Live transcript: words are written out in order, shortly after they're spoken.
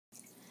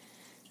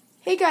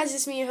Hey guys,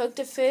 it's me, Hook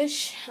the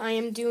Fish. I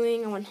am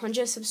doing a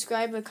 100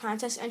 subscriber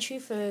contest entry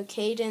for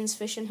Caden's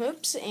Fish and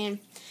Herps, and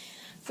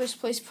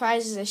first place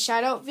prize is a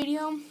shout out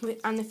video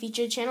on the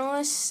featured channel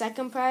list.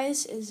 Second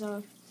prize is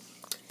you're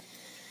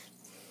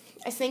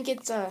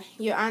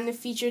on the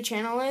featured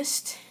channel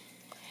list,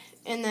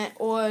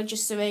 or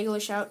just a regular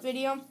shout out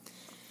video.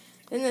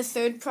 Then the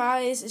third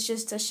prize is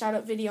just a shout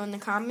out video in the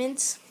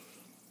comments.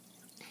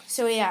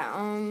 So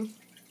yeah,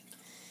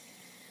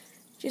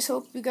 just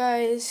hope you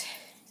guys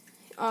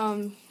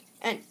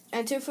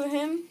enter for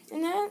him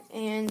in that,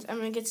 and I'm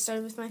gonna get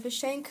started with my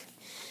fish tank.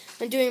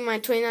 I'm doing my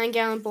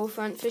 29-gallon bull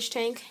front fish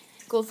tank,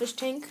 goldfish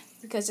tank,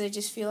 because I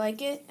just feel like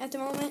it at the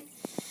moment.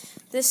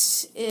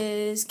 This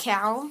is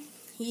Cal.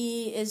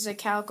 He is a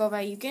calico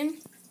Ryukin.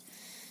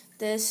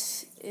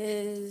 This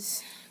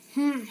is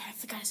I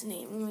forgot his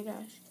name. Oh my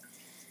gosh.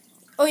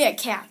 Oh yeah,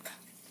 Cap.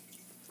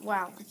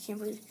 Wow, I can't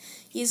believe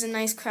he has a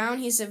nice crown.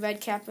 He's a red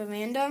cap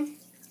Amanda.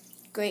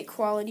 Great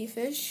quality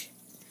fish.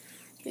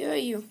 Where are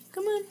you?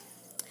 Come on.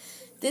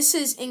 This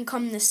is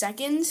Income the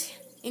Second.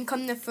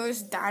 Income the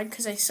First died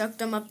because I sucked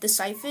him up the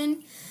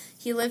siphon.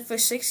 He lived for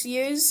 6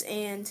 years,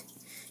 and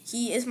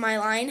he is my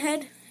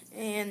lionhead.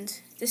 And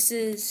this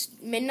is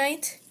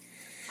Midnight.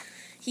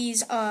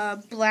 He's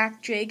a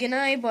black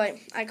dragonite,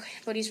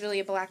 but he's really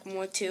a black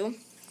moor too,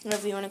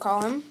 whatever you want to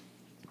call him.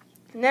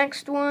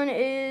 Next one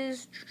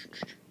is,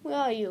 where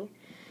are you?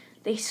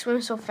 They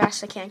swim so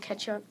fast I can't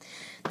catch up.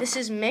 This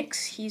is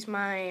Mix. He's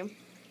my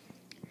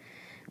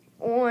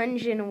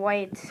orange and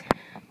white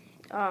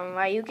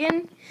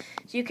Ryukin.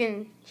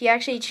 So he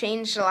actually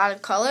changed a lot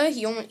of color.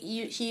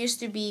 He used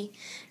to be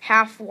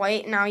half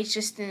white, now he's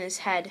just in his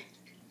head.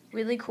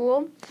 Really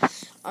cool.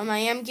 I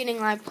am getting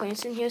live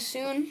plants in here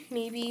soon,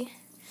 maybe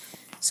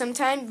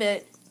sometime,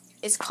 but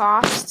it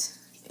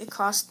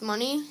cost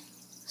money.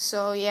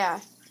 So yeah,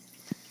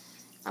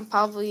 I'm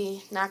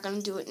probably not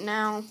gonna do it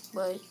now,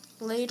 but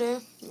later.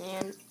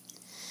 And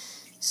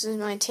this is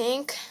my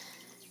tank.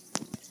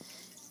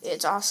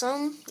 It's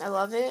awesome. I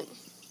love it.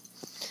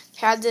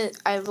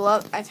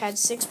 I've had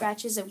 6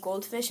 batches of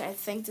goldfish. I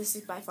think this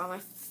is by far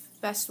my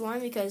best one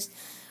because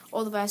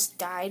all the rest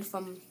died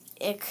from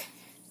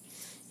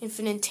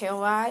infinite tail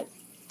rot.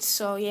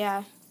 So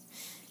yeah,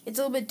 it's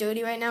a little bit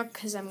dirty right now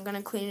because I'm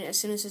gonna clean it as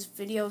soon as this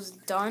video is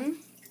done.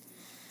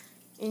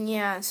 And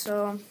yeah,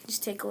 so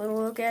just take a little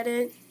look at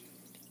it.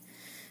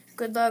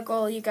 Good luck,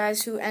 all you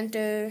guys who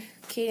enter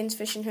Caden's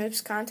Fish and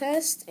Herps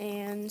contest,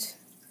 and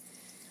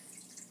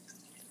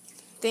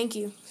thank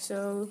you.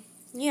 So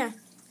yeah.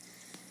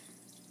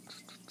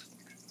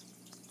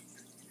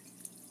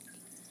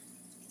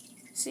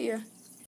 See ya.